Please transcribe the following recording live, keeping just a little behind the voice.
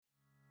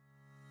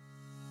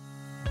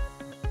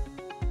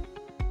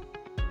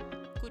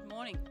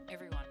morning,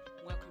 everyone.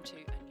 Welcome to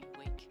a new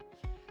week.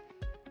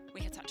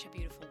 We had such a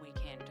beautiful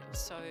weekend. It was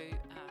so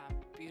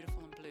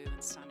beautiful and blue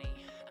and sunny,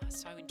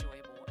 so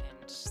enjoyable,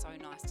 and so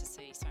nice to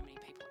see so many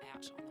people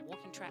out on the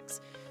walking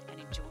tracks and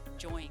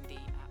enjoying the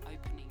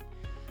opening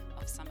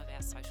of some of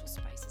our social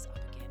spaces up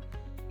again.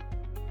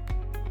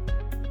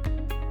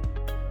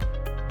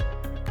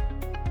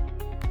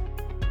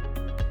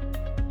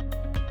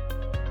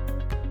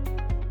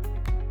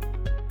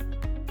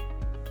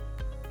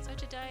 So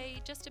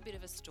today, just a bit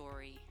of a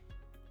story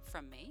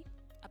from me,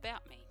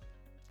 about me.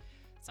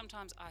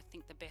 Sometimes I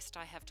think the best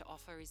I have to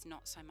offer is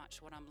not so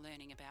much what I'm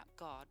learning about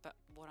God, but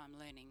what I'm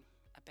learning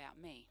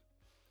about me.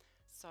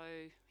 So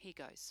here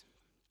goes.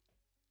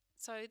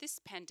 So this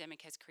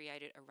pandemic has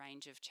created a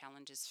range of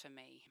challenges for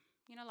me.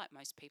 Like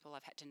most people,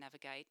 I've had to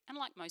navigate, and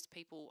like most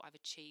people, I've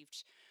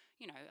achieved,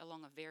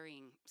 along a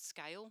varying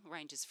scale,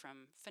 ranges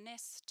from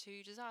finesse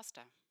to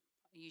disaster.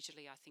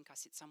 Usually I think I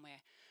sit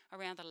somewhere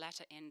around the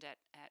latter end at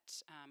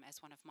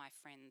as one of my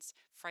friends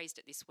phrased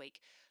it this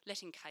week,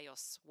 letting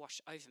chaos wash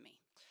over me.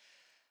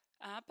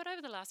 But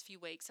over the last few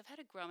weeks, I've had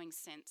a growing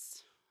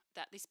sense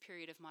that this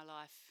period of my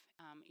life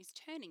is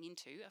turning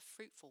into a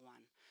fruitful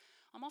one.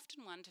 I'm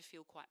often one to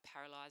feel quite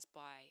paralysed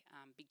by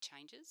big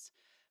changes,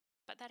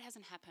 but that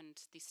hasn't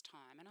happened this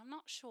time, and I'm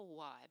not sure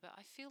why, but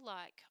I feel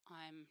like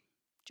I'm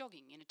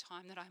jogging in a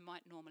time that I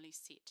might normally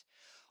sit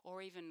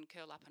or even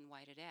curl up and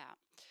wait it out.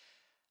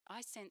 I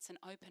sense an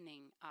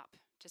opening up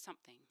to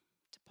something,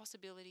 to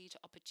possibility, to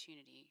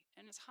opportunity,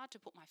 and it's hard to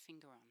put my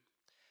finger on.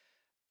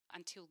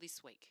 Until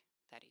this week,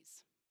 that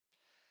is.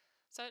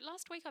 So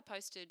last week I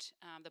posted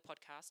the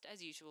podcast,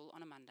 as usual,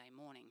 on a Monday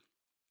morning.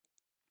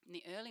 In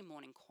the early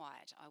morning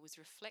quiet, I was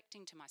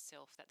reflecting to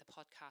myself that the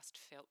podcast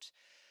felt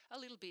a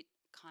little bit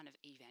kind of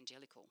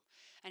evangelical.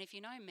 And if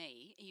you know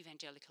me,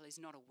 evangelical is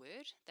not a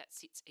word that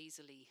sits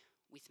easily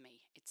with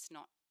me. It's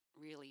not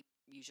really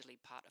usually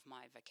part of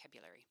my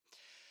vocabulary.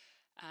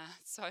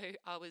 So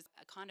I was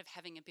kind of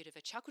having a bit of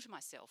a chuckle to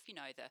myself, the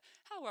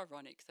how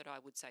ironic that I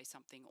would say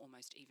something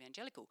almost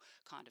evangelical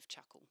kind of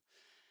chuckle.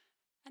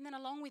 And then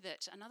along with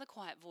it, another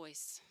quiet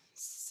voice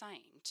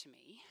saying to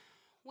me,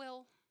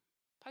 well,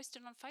 post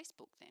it on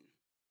Facebook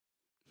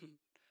then.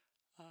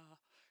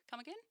 Come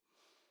again?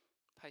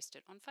 Post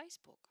it on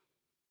Facebook.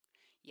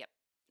 Yep,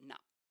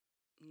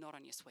 not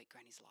on your sweet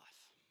granny's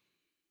life.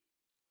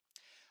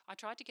 I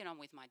tried to get on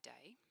with my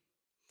day,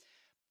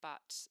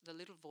 but the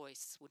little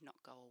voice would not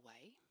go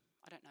away.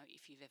 I don't know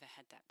if you've ever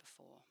had that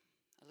before.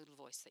 A little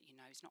voice that you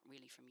know is not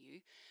really from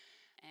you,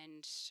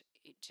 and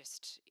it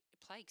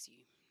plagues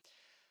you.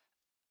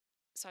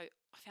 So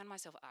I found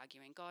myself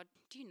arguing, God,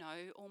 do you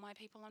know all my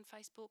people on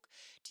Facebook?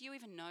 Do you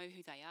even know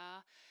who they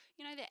are?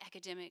 They're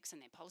academics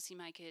and they're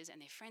policymakers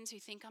and they're friends who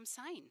think I'm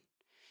sane.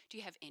 Do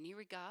you have any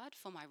regard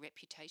for my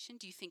reputation?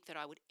 Do you think that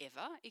I would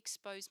ever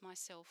expose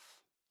myself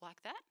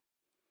like that?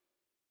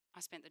 I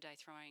spent the day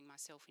throwing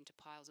myself into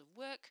piles of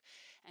work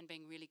and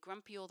being really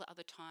grumpy all the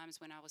other times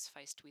when I was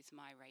faced with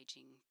my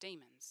raging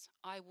demons.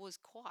 I was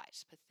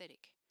quite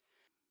pathetic.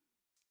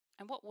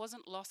 And what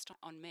wasn't lost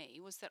on me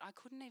was that I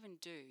couldn't even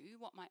do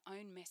what my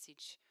own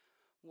message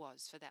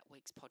was for that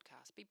week's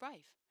podcast. Be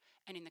brave.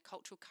 And in the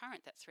cultural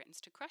current that threatens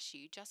to crush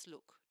you, just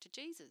look to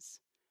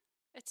Jesus.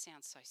 It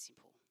sounds so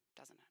simple,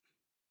 doesn't it?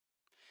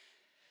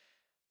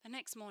 The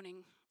next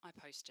morning, I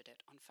posted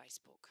it on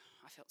Facebook.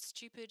 I felt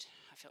stupid.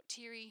 I felt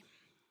teary.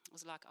 It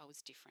was like I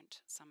was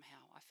different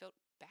somehow. I felt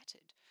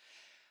battered.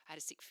 I had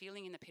a sick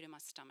feeling in the pit of my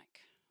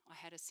stomach. I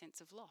had a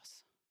sense of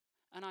loss.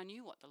 And I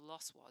knew what the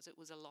loss was. It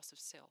was a loss of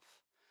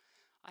self.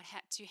 I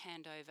had to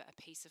hand over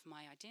a piece of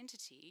my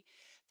identity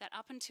that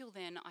up until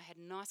then I had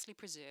nicely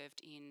preserved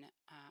in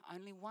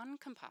only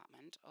one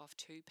compartment of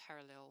two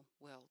parallel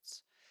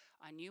worlds.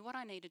 I knew what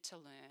I needed to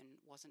learn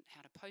wasn't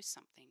how to post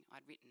something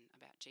I'd written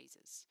about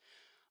Jesus.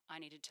 I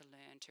needed to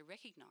learn to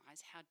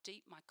recognise how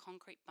deep my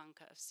concrete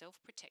bunker of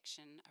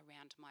self-protection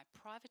around my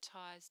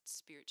privatised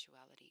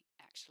spirituality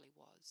actually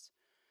was.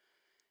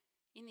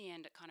 In the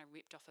end, it kind of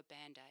ripped off a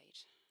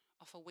band-aid,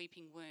 off a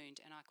weeping wound,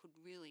 and I could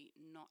really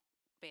not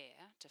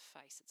bear to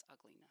face its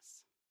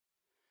ugliness.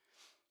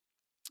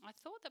 I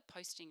thought that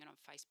posting it on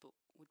Facebook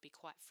would be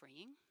quite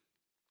freeing.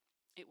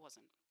 It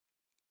wasn't.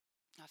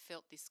 I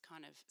felt this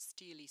kind of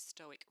steely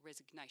stoic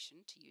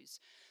resignation, to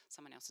use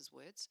someone else's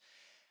words.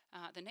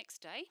 The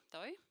next day,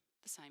 though,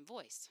 the same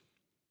voice.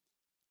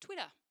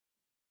 Twitter.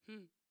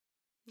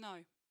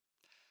 No.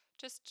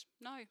 Just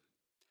no.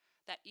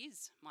 That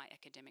is my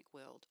academic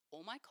world.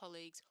 All my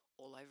colleagues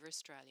all over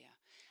Australia.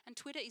 And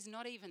Twitter is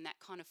not even that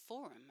kind of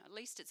forum. At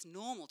least it's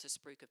normal to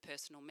spruik a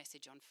personal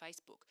message on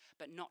Facebook,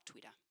 but not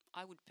Twitter.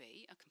 I would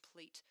be a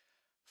complete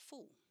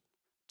fool.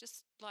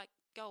 Just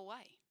go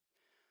away.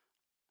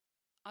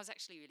 I was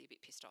actually really a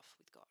bit pissed off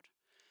with God.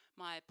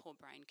 My poor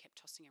brain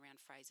kept tossing around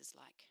phrases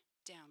like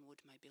downward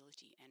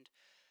mobility and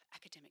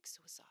academic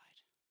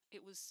suicide.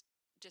 It was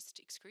just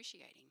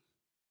excruciating.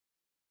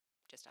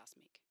 Just ask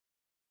Mick.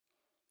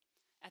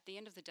 At the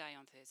end of the day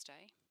on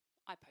Thursday,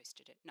 I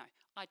posted it. No,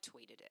 I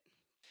tweeted it.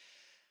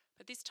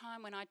 But this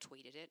time when I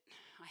tweeted it,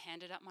 I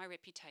handed up my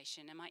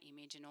reputation and my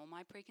image and all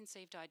my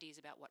preconceived ideas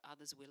about what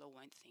others will or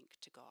won't think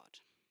to God.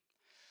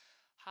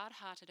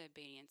 Hard-hearted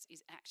obedience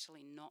is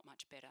actually not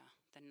much better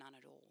than none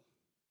at all.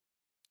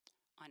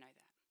 I know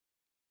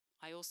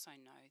that. I also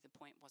know the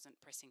point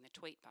wasn't pressing the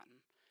tweet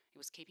button. It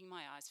was keeping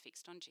my eyes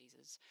fixed on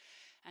Jesus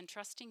and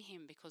trusting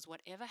him, because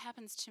whatever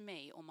happens to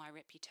me or my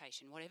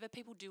reputation, whatever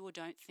people do or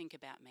don't think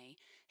about me,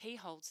 he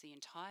holds the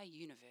entire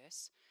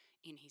universe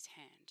in his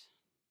hand.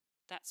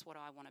 That's what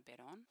I want to bet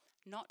on,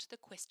 not the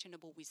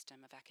questionable wisdom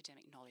of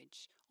academic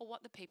knowledge or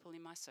what the people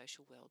in my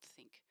social world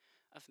think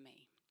of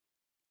me.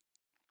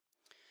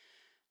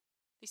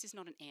 This is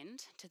not an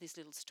end to this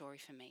little story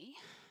for me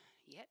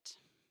yet.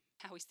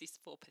 How is this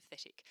for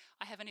pathetic?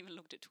 I haven't even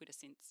looked at Twitter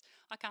since.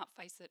 I can't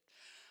face it.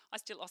 I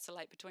still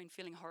oscillate between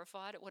feeling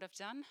horrified at what I've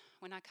done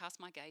when I cast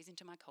my gaze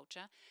into my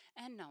culture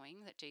and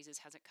knowing that Jesus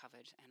has it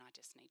covered and I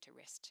just need to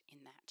rest in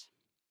that.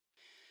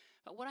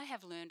 But what I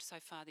have learned so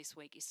far this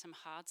week is some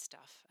hard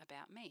stuff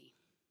about me.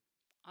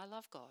 I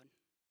love God.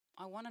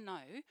 I want to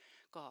know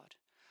God.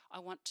 I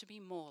want to be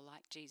more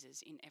like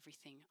Jesus in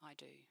everything I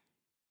do.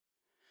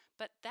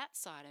 But that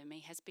side of me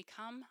has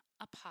become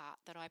a part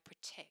that I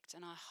protect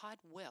and I hide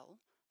well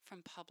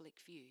from public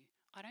view.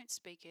 I don't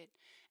speak it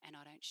and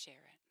I don't share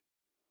it.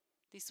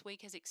 This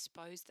week has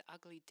exposed the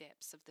ugly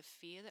depths of the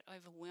fear that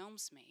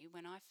overwhelms me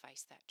when I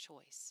face that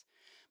choice.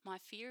 My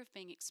fear of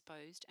being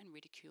exposed and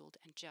ridiculed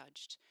and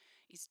judged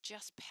is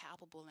just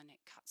palpable, and it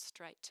cuts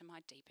straight to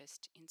my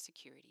deepest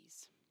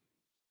insecurities.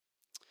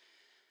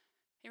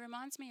 It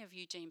reminds me of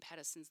Eugene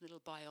Patterson's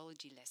little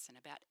biology lesson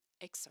about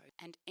exo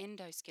and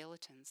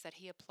endoskeletons that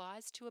he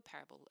applies to a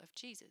parable of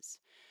Jesus.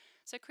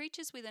 So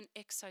creatures with an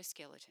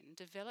exoskeleton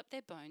develop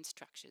their bone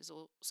structures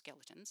or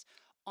skeletons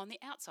on the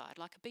outside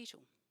like a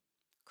beetle.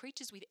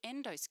 Creatures with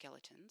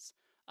endoskeletons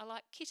are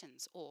like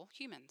kittens or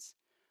humans,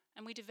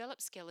 and we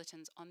develop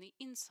skeletons on the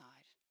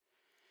inside.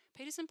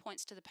 Peterson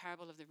points to the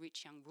parable of the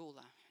rich young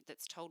ruler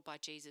that's told by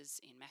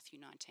Jesus in Matthew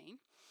 19,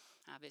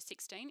 verse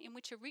 16, in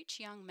which a rich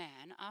young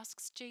man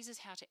asks Jesus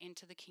how to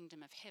enter the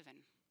kingdom of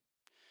heaven.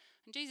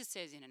 And Jesus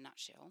says in a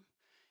nutshell,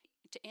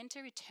 to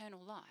enter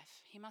eternal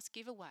life, he must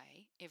give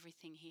away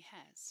everything he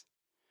has.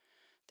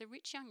 The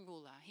rich young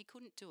ruler, he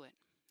couldn't do it,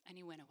 and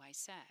he went away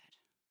sad.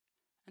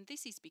 And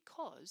this is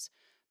because,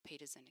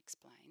 Peterson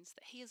explains,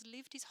 that he has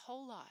lived his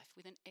whole life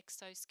with an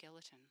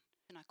exoskeleton.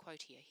 And I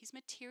quote here, his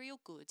material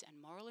goods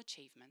and moral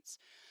achievements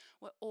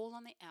were all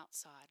on the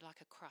outside like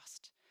a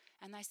crust,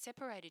 and they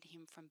separated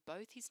him from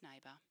both his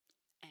neighbour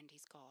and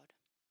his God.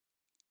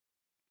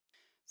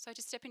 So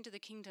to step into the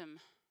kingdom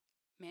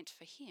meant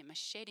for him a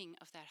shedding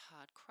of that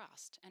hard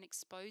crust and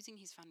exposing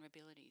his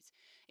vulnerabilities,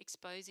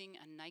 exposing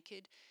a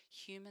naked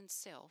human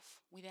self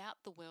without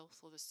the wealth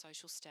or the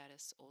social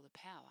status or the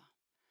power.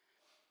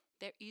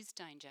 There is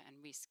danger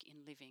and risk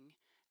in living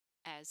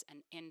as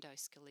an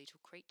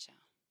endoskeletal creature.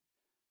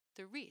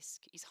 The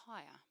risk is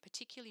higher,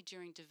 particularly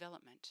during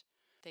development.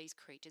 These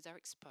creatures are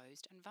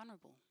exposed and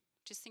vulnerable.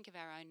 Just think of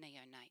our own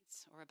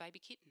neonates or a baby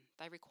kitten.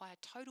 They require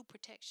total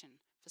protection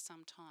for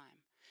some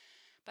time.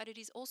 But it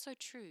is also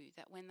true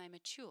that when they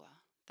mature,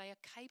 they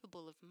are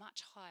capable of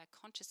much higher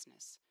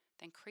consciousness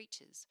than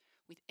creatures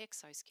with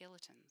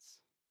exoskeletons.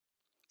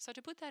 So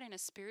to put that in a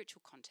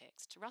spiritual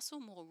context, Russell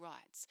Moore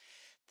writes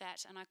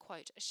that, and I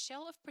quote, a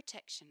shell of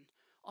protection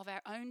of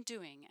our own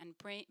doing and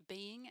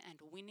being and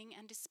winning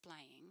and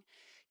displaying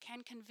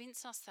can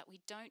convince us that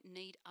we don't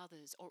need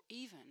others, or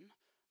even,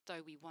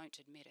 though we won't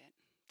admit it,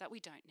 that we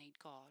don't need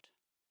God.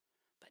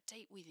 But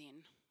deep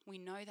within, we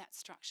know that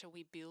structure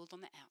we build on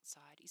the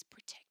outside is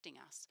protecting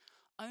us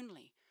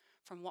only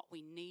from what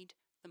we need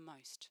the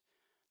most: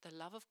 the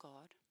love of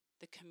God,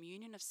 the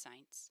communion of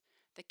saints,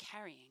 the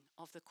carrying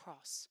of the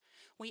cross.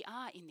 We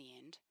are, in the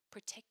end,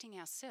 protecting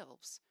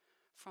ourselves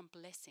from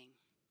blessing.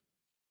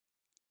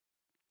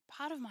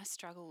 Part of my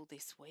struggle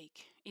this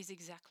week is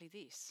exactly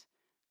this.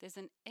 There's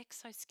an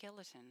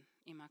exoskeleton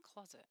in my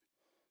closet.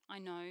 I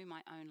know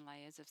my own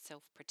layers of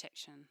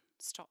self-protection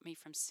stop me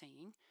from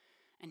seeing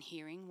and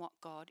hearing what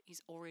God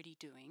is already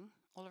doing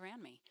all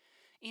around me,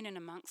 in and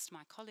amongst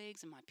my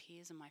colleagues and my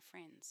peers and my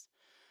friends.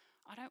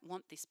 I don't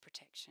want this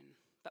protection,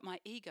 but my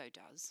ego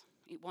does.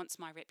 It wants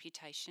my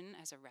reputation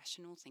as a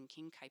rational,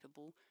 thinking,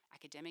 capable,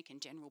 academic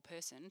and general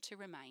person to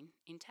remain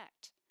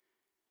intact.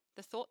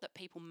 The thought that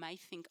people may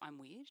think I'm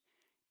weird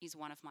is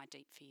one of my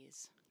deep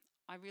fears.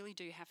 I really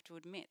do have to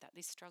admit that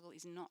this struggle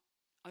is not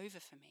over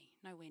for me,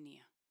 nowhere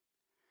near.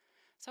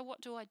 So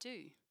what do?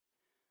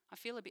 I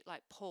feel a bit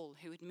like Paul,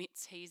 who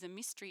admits he is a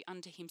mystery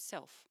unto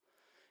himself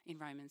in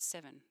Romans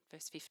 7,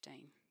 verse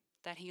 15,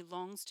 that he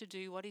longs to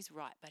do what is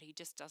right, but he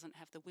just doesn't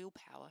have the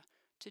willpower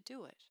to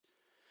do it.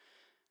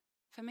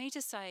 For me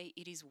to say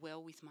it is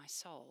well with my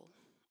soul,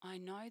 I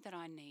know that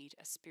I need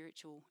a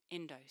spiritual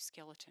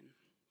endoskeleton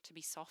to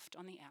be soft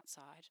on the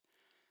outside,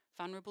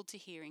 vulnerable to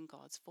hearing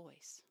God's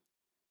voice.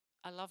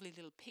 A lovely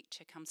little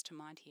picture comes to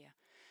mind here.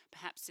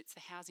 Perhaps it's the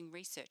housing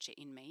researcher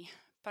in me,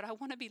 but I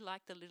want to be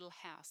like the little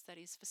house that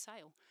is for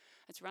sale.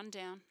 It's run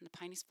down and the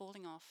paint is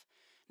falling off.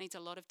 needs a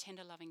lot of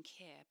tender loving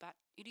care, but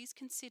it is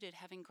considered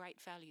having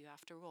great value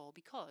after all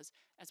because,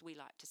 as we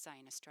like to say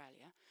in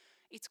Australia,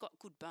 it's got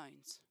good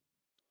bones.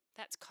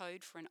 That's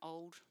code for an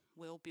old,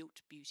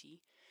 well-built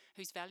beauty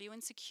whose value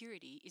and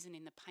security isn't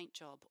in the paint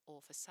job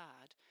or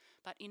facade,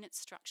 but in its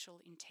structural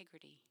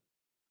integrity.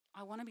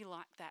 I want to be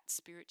like that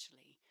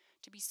spiritually,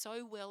 to be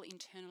so well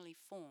internally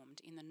formed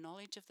in the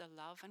knowledge of the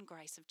love and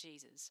grace of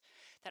Jesus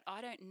that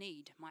I don't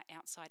need my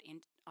outside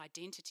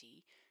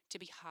identity to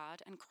be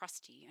hard and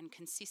crusty and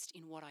consist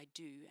in what I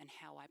do and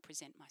how I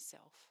present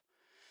myself,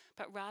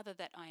 but rather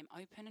that I am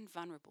open and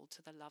vulnerable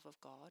to the love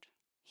of God,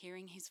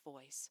 hearing his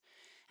voice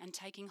and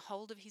taking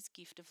hold of his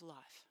gift of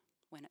life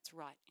when it's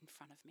right in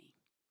front of me.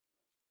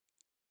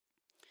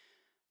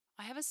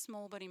 I have a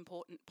small but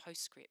important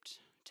postscript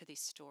to this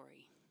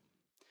story.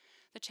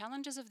 The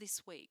challenges of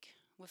this week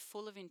were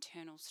full of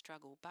internal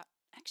struggle, but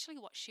actually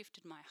what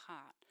shifted my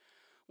heart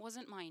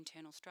wasn't my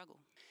internal struggle.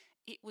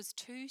 It was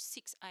 2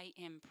 6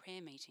 a.m.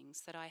 prayer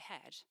meetings that I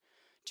had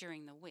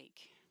during the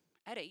week.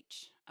 At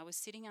each, I was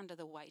sitting under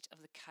the weight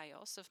of the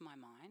chaos of my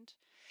mind,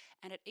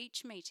 and at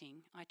each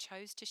meeting, I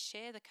chose to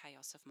share the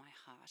chaos of my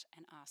heart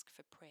and ask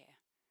for prayer.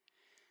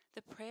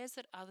 The prayers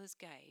that others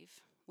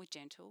gave were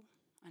gentle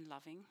and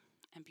loving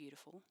and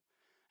beautiful,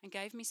 and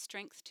gave me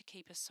strength to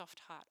keep a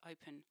soft heart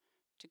open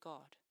to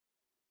God.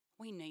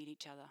 We need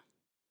each other.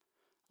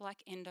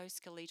 Like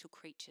endoskeletal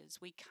creatures,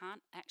 we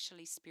can't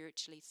actually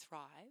spiritually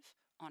thrive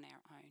on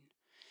our own,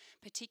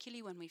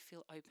 particularly when we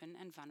feel open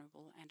and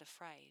vulnerable and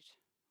afraid.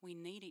 We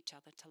need each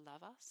other to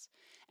love us,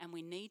 and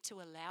we need to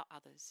allow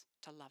others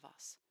to love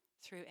us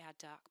through our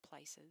dark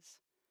places.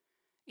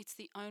 It's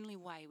the only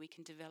way we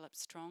can develop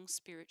strong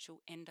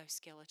spiritual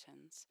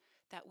endoskeletons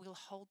that will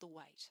hold the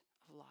weight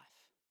of life.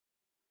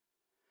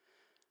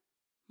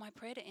 My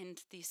prayer to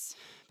end this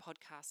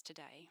podcast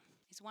today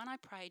is one I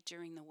prayed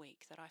during the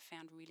week that I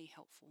found really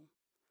helpful.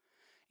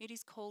 It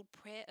is called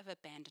Prayer of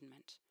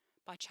Abandonment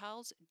by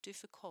Charles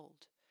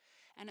Dufour-Cold,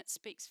 and it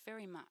speaks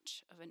very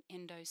much of an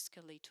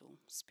endoskeletal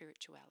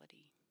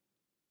spirituality.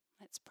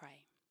 Let's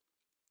pray.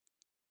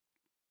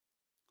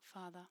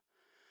 Father,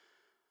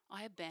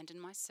 I abandon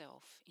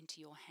myself into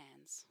your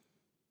hands.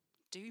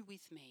 Do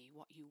with me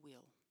what you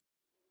will.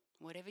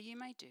 Whatever you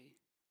may do,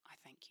 I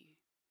thank you.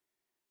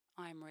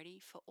 I am ready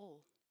for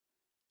all.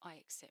 I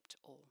accept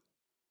all.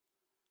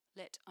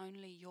 Let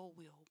only your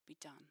will be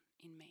done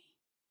in me.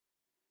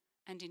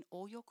 And in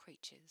all your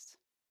creatures,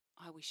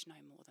 I wish no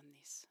more than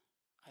this,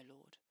 O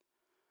Lord.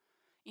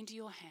 Into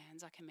your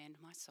hands I commend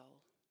my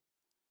soul.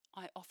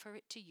 I offer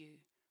it to you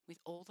with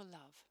all the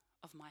love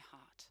of my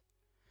heart.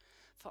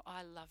 For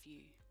I love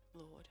you,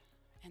 Lord,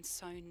 and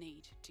so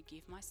need to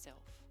give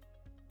myself,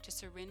 to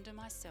surrender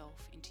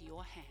myself into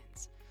your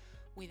hands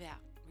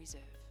without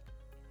reserve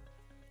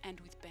and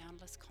with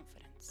boundless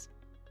confidence,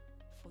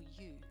 for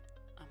you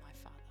are my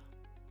Father.